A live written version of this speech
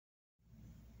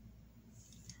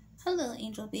Hello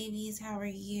angel babies, how are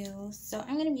you? So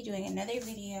I'm going to be doing another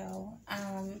video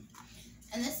and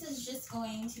this is just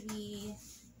going to be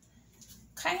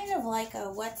kind of like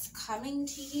a what's coming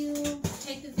to you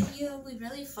type of video. We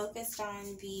really focused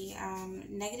on the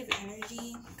negative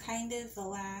energy kind of the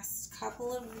last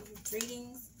couple of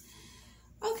readings.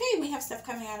 Okay, we have stuff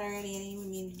coming out already. I didn't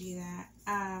even mean to do that.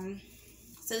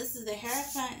 So this is the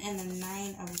Hierophant and the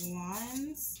Nine of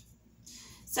Wands.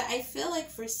 So I feel like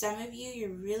for some of you,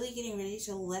 you're really getting ready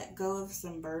to let go of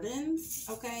some burdens,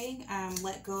 okay?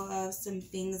 Let go of some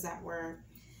things that were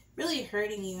really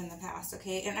hurting you in the past,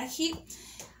 okay? And I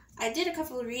did a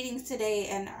couple of readings today,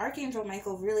 and Archangel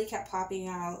Michael really kept popping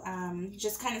out,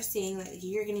 just kind of saying that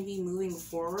you're going to be moving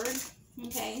forward,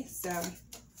 okay? So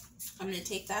I'm going to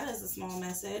take that as a small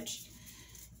message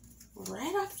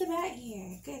right off the bat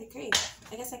here. Good, great.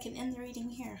 I guess I can end the reading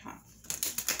here, huh?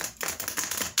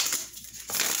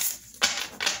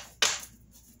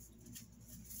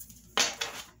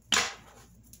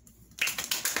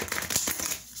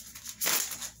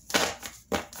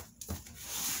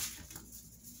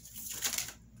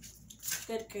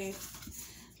 Good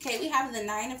grief. Okay, we have the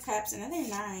Nine of Cups, another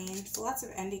 9, so lots of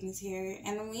endings here.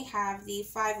 And then we have the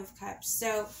Five of Cups.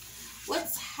 So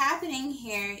what's happening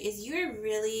here is you're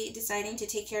really deciding to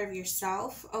take care of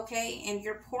yourself, okay? And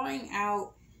you're pouring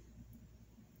out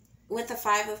with the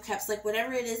Five of Cups, like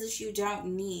whatever it is that you don't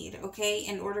need, okay,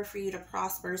 in order for you to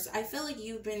prosper. So I feel like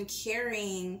you've been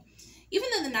carrying, even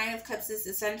though the Nine of Cups is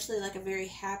essentially like a very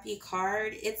happy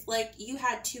card, it's like you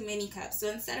had too many cups. So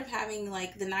instead of having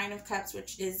like the Nine of Cups,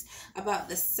 which is about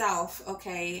the self,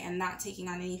 okay, and not taking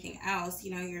on anything else,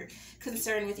 you know, you're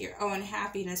concerned with your own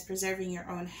happiness, preserving your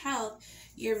own health,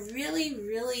 you're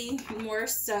really more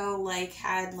so like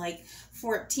had like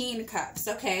 14 cups,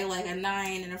 okay, like a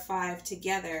 9 and a 5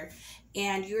 together.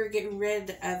 And you're getting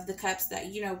rid of the cups that,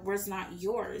 you know, was not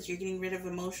yours. You're getting rid of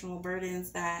emotional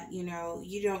burdens that, you know,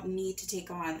 you don't need to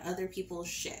take on other people's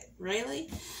shit. Really?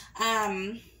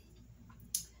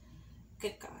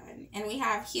 Good God. And we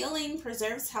have healing,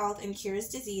 preserves health, and cures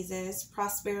diseases,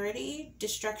 prosperity,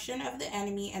 destruction of the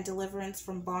enemy, and deliverance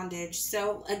from bondage.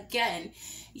 So, again,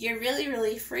 you're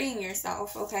really freeing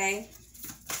yourself, okay?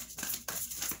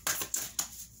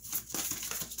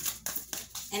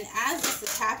 And as this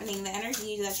is happening, the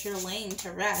energy that you're laying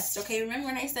to rest, okay? Remember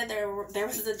when I said there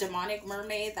was a demonic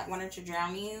mermaid that wanted to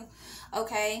drown you,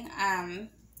 okay?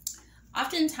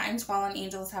 Oftentimes, fallen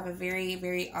angels have a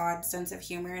very odd sense of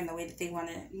humor in the way that they want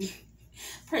to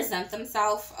present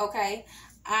themselves, okay?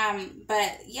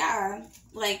 But yeah,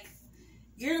 like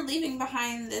you're leaving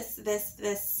behind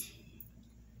this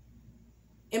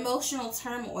emotional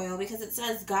turmoil, because it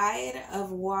says guide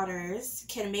of waters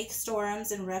can make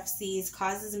storms and rough seas,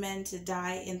 causes men to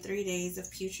die in 3 days of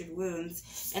putrid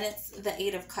wounds. And it's the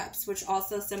Eight of Cups, which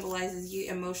also symbolizes you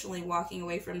emotionally walking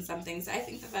away from something. So I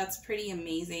think that that's pretty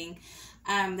amazing,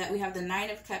 that we have the Nine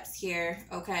of Cups here,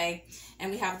 okay,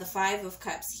 and we have the Five of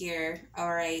Cups here,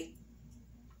 all right.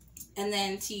 And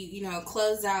then to, you know,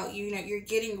 close out, you know, you're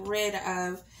getting rid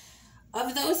of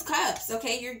those cups,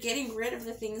 okay? You're getting rid of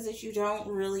the things that you don't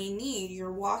really need.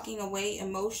 You're walking away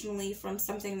emotionally from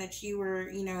something that you were,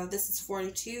 you know, this is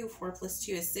 42, 4 plus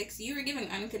 2 is 6. You were giving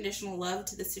unconditional love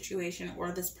to the situation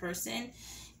or this person,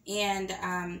 and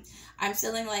I'm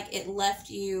feeling like it left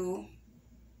you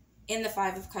in the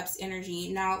Five of Cups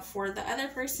energy. Now, for the other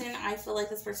person, I feel like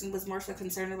this person was more so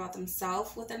concerned about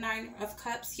themselves with the Nine of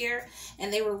Cups here,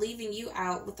 and they were leaving you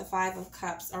out with the Five of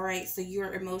Cups, all right? So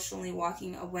you're emotionally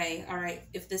walking away, all right,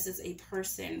 if this is a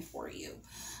person for you.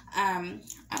 I'm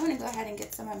going to go ahead and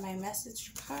get some of my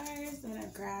message cards. I'm going to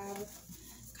grab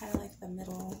kind of like the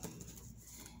middle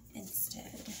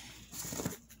instead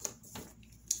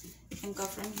and go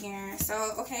from here.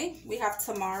 So, okay, we have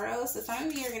tomorrow. So some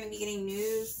of you are going to be getting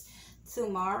news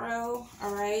tomorrow,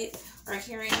 all right, or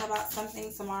hearing about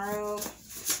something tomorrow.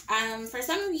 For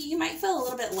some of you, you might feel a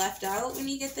little bit left out when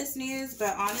you get this news,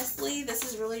 but honestly, this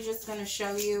is really just going to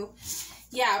show you,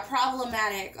 yeah,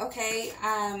 problematic, okay?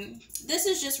 This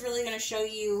is just really going to show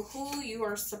you who you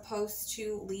are supposed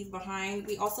to leave behind.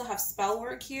 We also have spell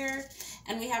work here,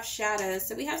 and we have shadows.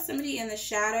 So we have somebody in the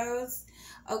shadows,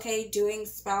 okay, doing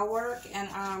spell work,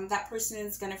 and that person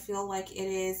is going to feel like it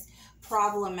is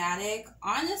problematic.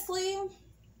 Honestly,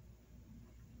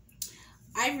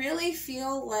 I really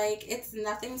feel like it's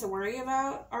nothing to worry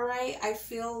about, all right? I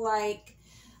feel like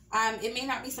it may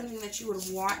not be something that you would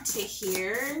want to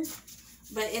hear,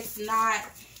 but it's not.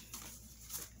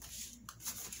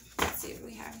 Let's see what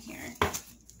we have here,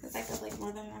 because I feel like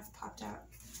more than enough popped out.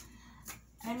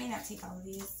 I may not take all of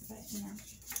these, but you know.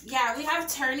 Yeah, we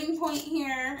have turning point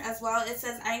here as well. It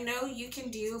says, I know you can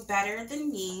do better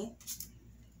than me.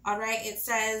 All right. It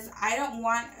says, I don't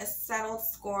want a settled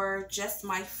score, just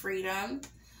my freedom.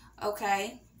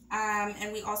 Okay.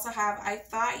 And we also have, I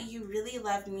thought you really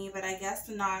loved me, but I guess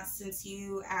not, since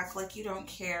you act like you don't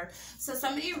care. So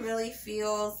somebody really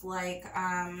feels like,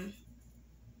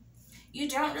 you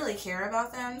don't really care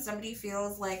about them. Somebody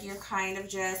feels like you're kind of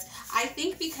just, I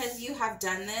think because you have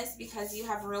done this, because you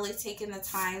have really taken the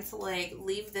time to like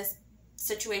leave this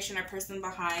situation or person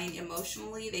behind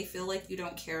emotionally, they feel like you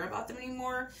don't care about them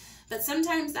anymore. But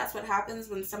sometimes that's what happens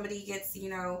when somebody gets, you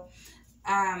know,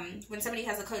 when somebody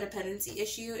has a codependency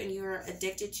issue and you're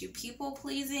addicted to people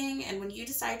pleasing, and when you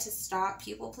decide to stop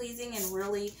people pleasing and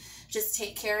really just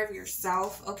take care of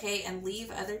yourself, okay, and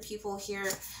leave other people here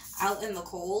out in the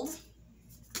cold.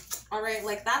 All right,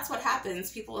 like that's what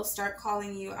happens. People will start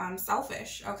calling you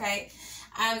selfish, okay?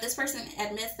 This person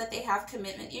admits that they have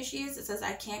commitment issues. It says,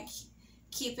 I can't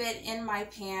keep it in my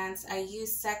pants. I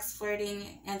use sex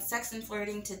and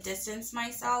flirting to distance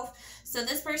myself. So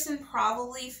this person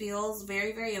probably feels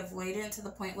very, very avoidant to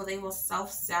the point where they will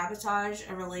self-sabotage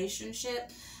a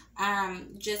relationship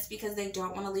just because they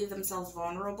don't want to leave themselves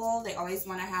vulnerable. They always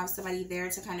want to have somebody there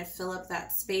to kind of fill up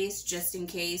that space just in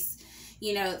case,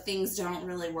 you know, things don't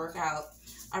really work out.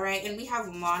 All right, and we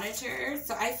have monitor.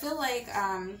 So I feel like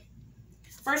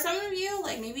for some of you,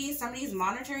 like maybe somebody's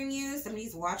monitoring you,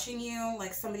 somebody's watching you,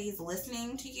 like somebody's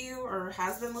listening to you or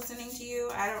has been listening to you.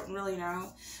 I don't really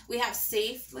know. We have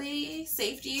safety.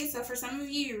 So for some of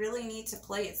you, you really need to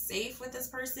play it safe with this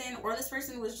person, or this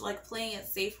person was like playing it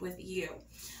safe with you.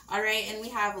 All right, and we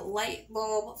have light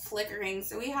bulb flickering.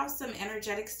 So we have some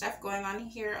energetic stuff going on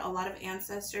here. A lot of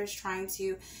ancestors trying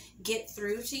to get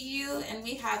through to you. And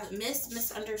we have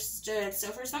misunderstood. So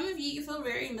for some of you, you feel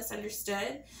very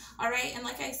misunderstood. All right, and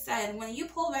like I said, when you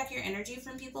pull back your energy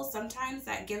from people, sometimes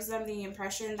that gives them the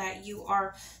impression that you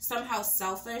are somehow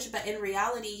selfish. But in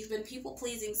reality, you've been people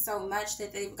pleasing so much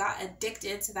that they've got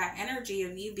addicted to that energy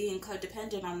of you being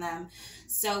codependent on them.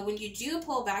 So when you do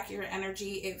pull back your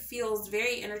energy, it feels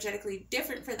very energetically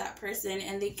different for that person,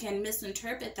 and they can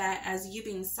misinterpret that as you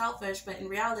being selfish, but in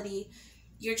reality,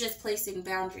 you're just placing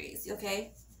boundaries,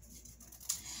 okay?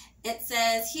 It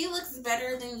says, he looks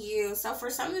better than you. So for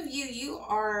some of you, you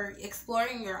are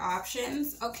exploring your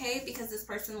options, okay? Because this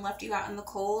person left you out in the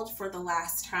cold for the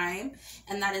last time,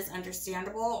 and that is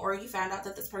understandable. Or you found out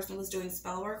that this person was doing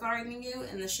spell work on you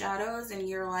in the shadows, and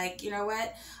you're like, you know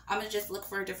what? I'm going to just look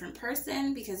for a different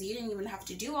person, because you didn't even have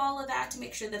to do all of that to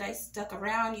make sure that I stuck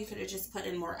around. You could have just put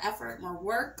in more effort, more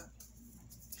work.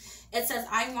 It says,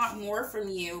 I want more from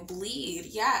you. Bleed.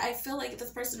 Yeah, I feel like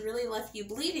this person really left you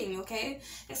bleeding, okay?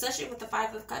 Especially with the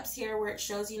Five of Cups here, where it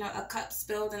shows, you know, a cup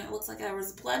spilled and it looks like there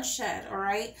was bloodshed, all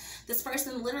right? This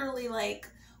person literally, like,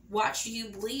 watched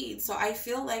you bleed. So I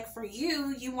feel like for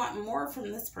you, you want more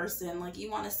from this person. Like, you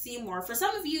want to see more. For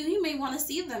some of you, you may want to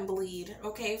see them bleed,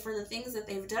 okay, for the things that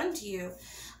they've done to you.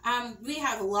 We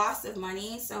have loss of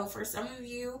money. So for some of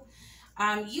you,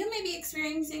 you may be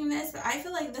experiencing this, but I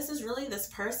feel like this is really this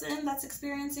person that's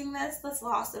experiencing this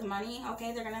loss of money,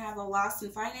 okay? They're going to have a loss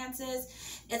in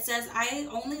finances. It says, I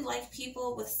only like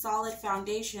people with solid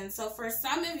foundation. So for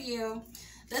some of you,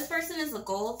 this person is a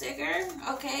gold digger,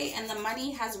 okay? And the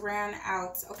money has ran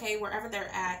out, okay, wherever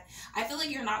they're at. I feel like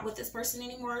you're not with this person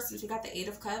anymore since we got the Eight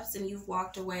of Cups and you've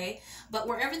walked away. But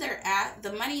wherever they're at,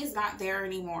 the money is not there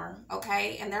anymore,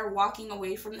 okay? And they're walking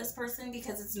away from this person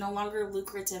because it's no longer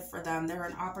lucrative for them. They're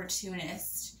an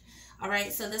opportunist, all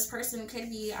right? So this person could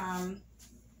be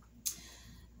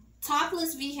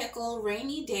topless vehicle,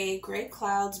 rainy day, gray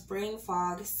clouds, brain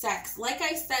fog, sex. Like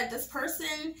I said, this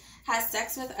person has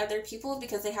sex with other people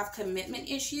because they have commitment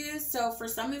issues. So for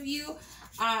some of you,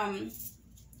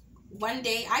 one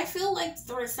day, I feel like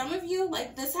for some of you,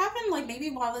 like this happened like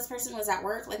maybe while this person was at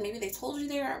work. Like maybe they told you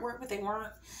they were at work, but they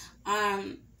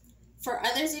weren't. For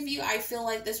others of you, I feel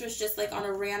like this was just like on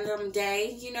a random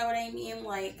day. You know what I mean?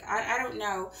 Like, I don't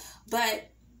know. But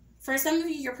for some of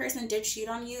you, your person did cheat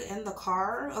on you in the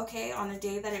car, okay, on a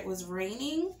day that it was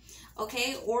raining,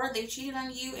 okay, or they cheated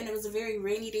on you and it was a very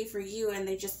rainy day for you and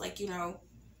they just, like, you know,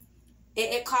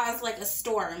 it caused like a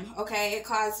storm, okay, it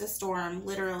caused a storm,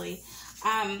 literally.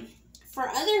 For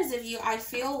others of you, I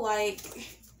feel like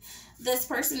this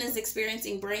person is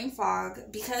experiencing brain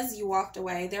fog because you walked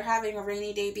away. They're having a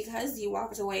rainy day because you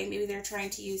walked away. Maybe they're trying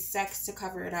to use sex to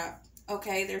cover it up.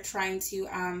 Okay, they're trying to,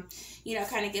 you know,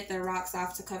 kind of get their rocks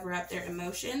off to cover up their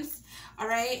emotions. All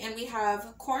right, and we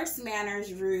have coarse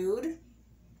manners, rude.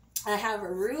 I have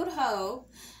a rude hoe.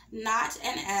 not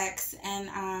an ex,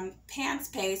 and pants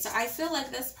pay. So I feel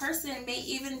like this person may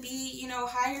even be, you know,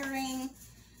 hiring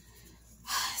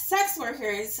sex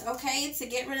workers, okay, to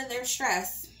get rid of their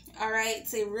stress. All right,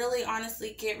 to really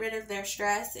honestly get rid of their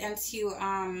stress, and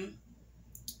to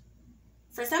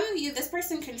for some of you, this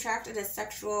person contracted a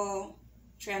sexual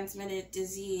transmitted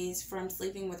disease from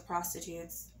sleeping with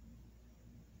prostitutes.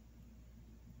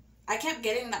 I kept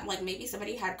getting that, like, maybe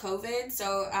somebody had COVID.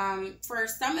 So for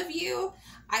some of you,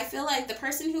 I feel like the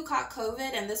person who caught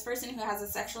COVID and this person who has a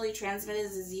sexually transmitted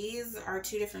disease are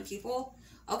two different people.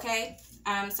 Okay.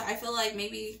 So I feel like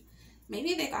maybe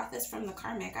they got this from the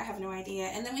karmic. I have no idea.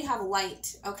 And then we have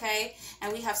light, okay?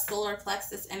 And we have solar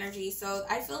plexus energy. So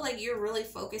I feel like you're really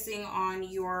focusing on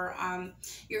your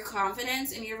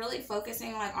confidence, and you're really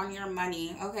focusing, like, on your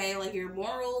money, okay? Like your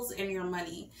morals and your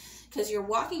money. Because you're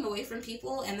walking away from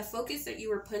people, and the focus that you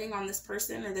were putting on this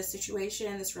person or this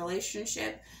situation, this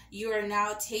relationship, you are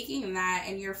now taking that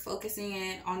and you're focusing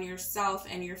it on yourself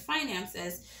and your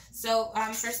finances. So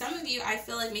for some of you, I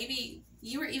feel like maybe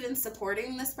you were even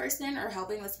supporting this person or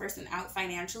helping this person out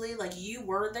financially. Like you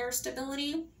were their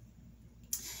stability.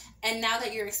 And now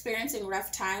that you're experiencing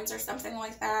rough times or something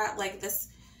like that, like this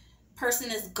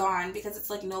person is gone because it's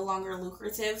like no longer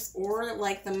lucrative, or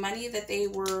like the money that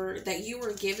you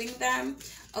were giving them,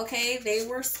 okay, they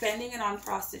were spending it on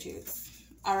prostitutes.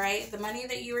 All right, the money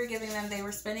that you were giving them, they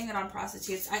were spending it on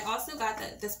prostitutes. I also got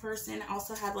that this person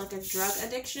also had like a drug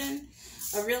addiction,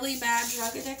 a really bad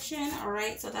drug addiction. All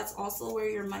right, so that's also where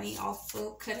your money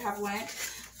also could have went.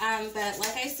 But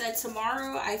like I said,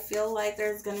 tomorrow I feel like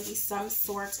there's going to be some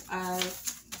sort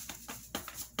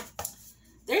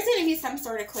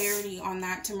of clarity on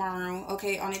that tomorrow,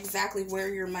 okay, on exactly where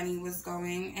your money was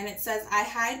going. And it says, I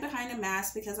hide behind a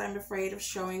mask because I'm afraid of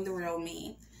showing the real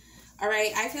me. All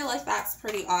right, I feel like that's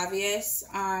pretty obvious.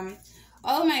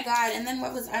 Oh my God, and then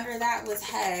what was under that was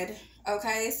head,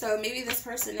 okay? So maybe this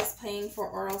person is paying for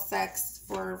oral sex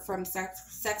from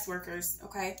sex workers,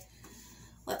 okay?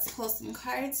 Let's pull some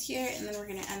cards here, and then we're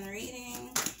going to end the reading.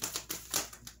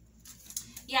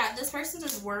 Yeah, this person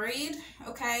is worried,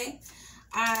 okay?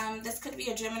 This could be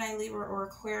a Gemini, Libra, or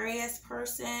Aquarius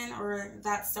person, or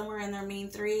that's somewhere in their main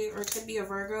three, or it could be a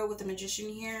Virgo with the Magician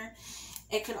here.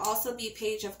 It could also be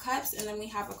Page of Cups, and then we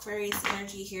have Aquarius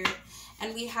energy here.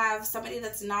 And we have somebody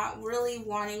that's not really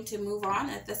wanting to move on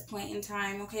at this point in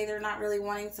time, okay? They're not really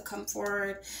wanting to come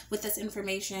forward with this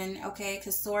information, okay?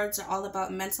 Because swords are all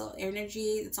about mental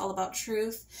energy. It's all about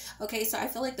truth, okay? So I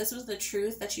feel like this was the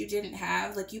truth that you didn't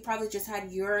have. Like, you probably just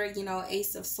had your, you know,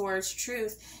 Ace of Swords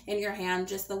truth in your hand,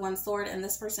 just the one sword, and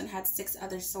this person had 6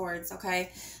 other swords,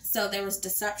 okay? So there was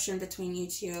deception between you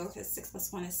two, because 6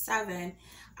 plus 1 is 7.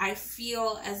 I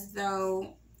feel as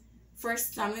though for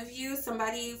some of you,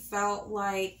 somebody felt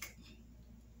like,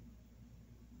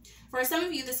 for some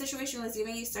of you, the situation was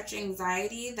giving you such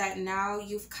anxiety that now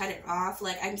you've cut it off.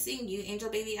 Like, I'm seeing you, Angel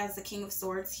Baby, as the King of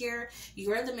Swords here.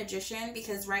 You're the Magician,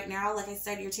 because right now, like I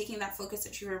said, you're taking that focus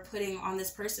that you were putting on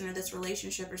this person or this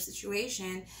relationship or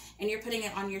situation, and you're putting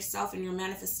it on yourself and your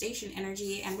manifestation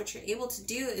energy. And what you're able to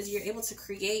do is you're able to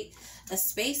create a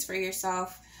space for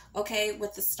yourself, okay,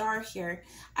 with the star here.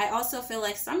 I also feel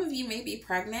like some of you may be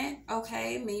pregnant,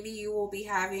 okay? Maybe you will be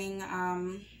having,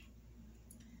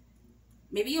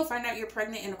 maybe you'll find out you're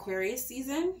pregnant in Aquarius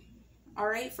season, all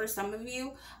right, for some of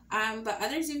you. But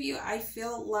others of you, I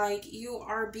feel like you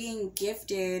are being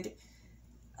gifted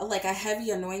like a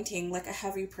heavy anointing, like a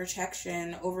heavy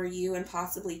protection over you and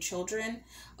possibly children,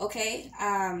 okay?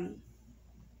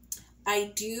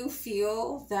 I do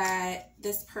feel that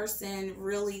this person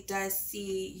really does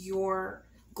see your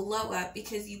glow up,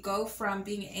 because you go from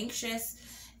being anxious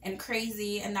and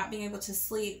crazy and not being able to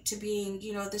sleep to being,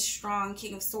 you know, the strong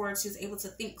King of Swords who's able to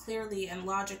think clearly and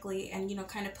logically and, you know,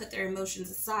 kind of put their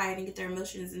emotions aside and get their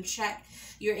emotions in check.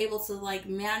 You're able to like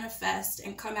manifest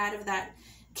and come out of that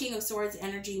King of Swords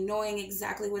energy knowing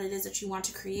exactly what it is that you want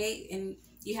to create. And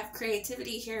you have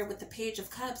creativity here with the Page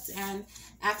of Cups, and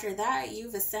after that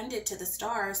you've ascended to the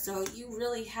stars. So you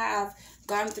really have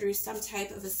gone through some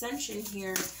type of ascension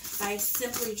here by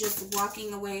simply just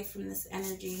walking away from this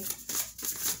energy.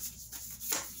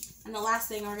 And the last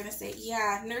thing we're going to say,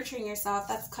 yeah, nurturing yourself,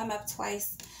 that's come up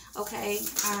twice, okay,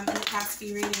 in the past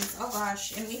few readings. Oh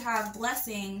gosh. And we have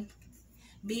blessing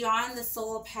beyond the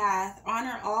soul path,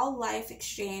 honor all life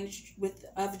exchange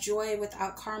of joy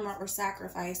without karma or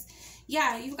sacrifice.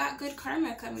 Yeah, you've got good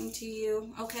karma coming to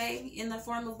you, okay, in the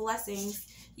form of blessings.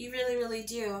 You really, really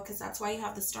do, because that's why you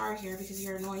have the star here, because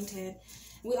you're anointed.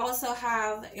 We also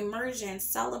have emergence,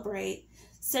 celebrate,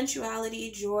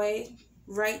 sensuality, joy,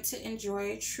 right to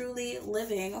enjoy truly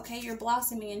living. Okay, you're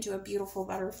blossoming into a beautiful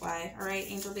butterfly. All right,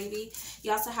 angel baby.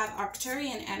 You also have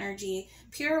Arcturian energy,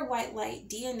 pure white light,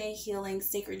 DNA healing,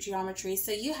 sacred geometry.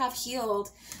 So you have healed,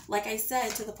 like I said,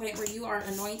 to the point where you are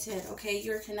anointed. Okay,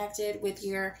 you're connected with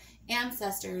your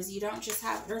ancestors. You don't just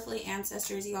have earthly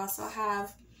ancestors, you also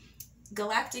have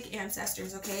galactic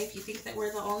ancestors. Okay, if you think that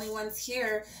we're the only ones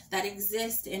here that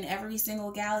exist in every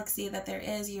single galaxy that there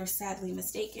is, you're sadly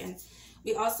mistaken.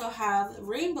 We also have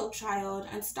Rainbow Child,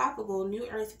 Unstoppable, New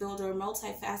Earth Builder,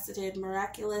 Multifaceted,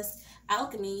 Miraculous,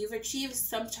 Alchemy. You've achieved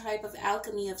some type of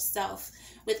alchemy of self,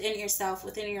 within yourself,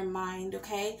 within your mind,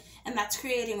 okay? And that's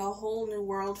creating a whole new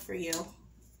world for you.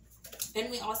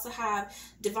 And we also have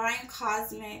Divine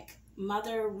Cosmic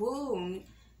Mother Womb.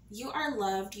 You are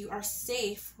loved, you are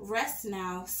safe, rest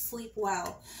now, sleep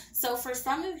well. So for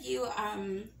some of you,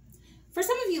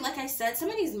 like I said,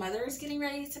 somebody's mother is getting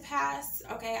ready to pass.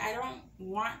 Okay, I don't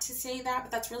want to say that,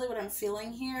 but that's really what I'm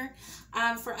feeling here.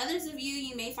 For others of you,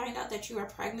 you may find out that you are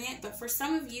pregnant, but for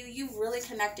some of you, you've really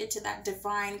connected to that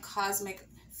divine cosmic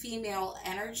female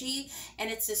energy, and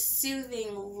it's a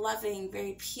soothing, loving,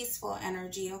 very peaceful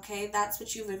energy. Okay, that's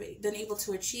what you've been able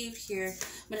to achieve here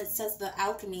when it says the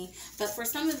alchemy. But for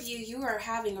some of you, you are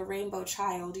having a rainbow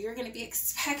child. You're going to be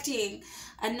expecting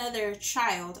another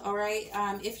child. All right,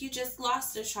 if you just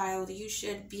lost a child, you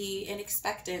should be in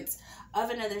expectance of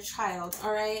another child.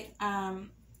 All right,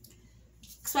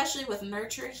 especially with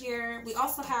nurture here. We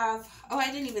also have, oh, I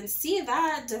didn't even see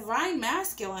that, divine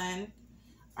masculine.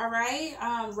 All right,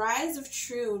 rise of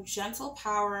true gentle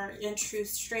power and true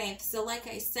strength. So like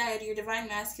I said, your divine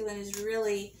masculine is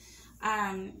really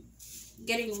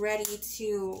getting ready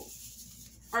to,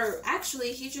 or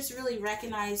actually he just really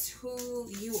recognizes who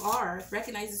you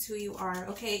are,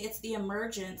 okay? It's the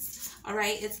emergence, all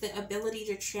right? It's the ability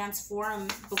to transform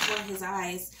before his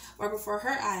eyes, or before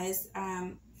her eyes,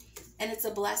 and it's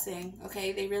a blessing,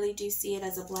 okay? They really do see it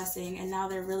as a blessing, and now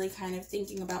they're really kind of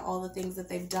thinking about all the things that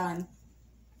they've done,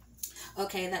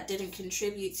 okay, that didn't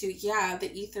contribute to, yeah, the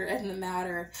ether and the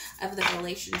matter of the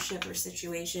relationship or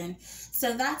situation.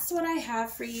 So that's what I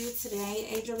have for you today,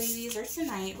 angel babies, or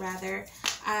tonight rather.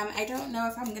 I don't know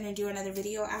if I'm going to do another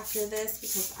video after this,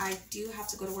 because I do have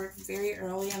to go to work very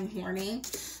early in the morning.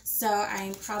 So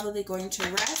I'm probably going to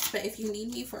rest. But if you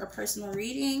need me for a personal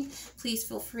reading, please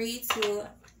feel free to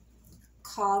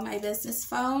call my business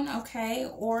phone, okay,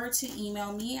 or to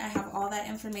email me. I have all that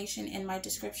information in my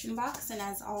description box. And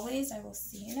as always, I will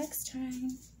see you next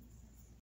time.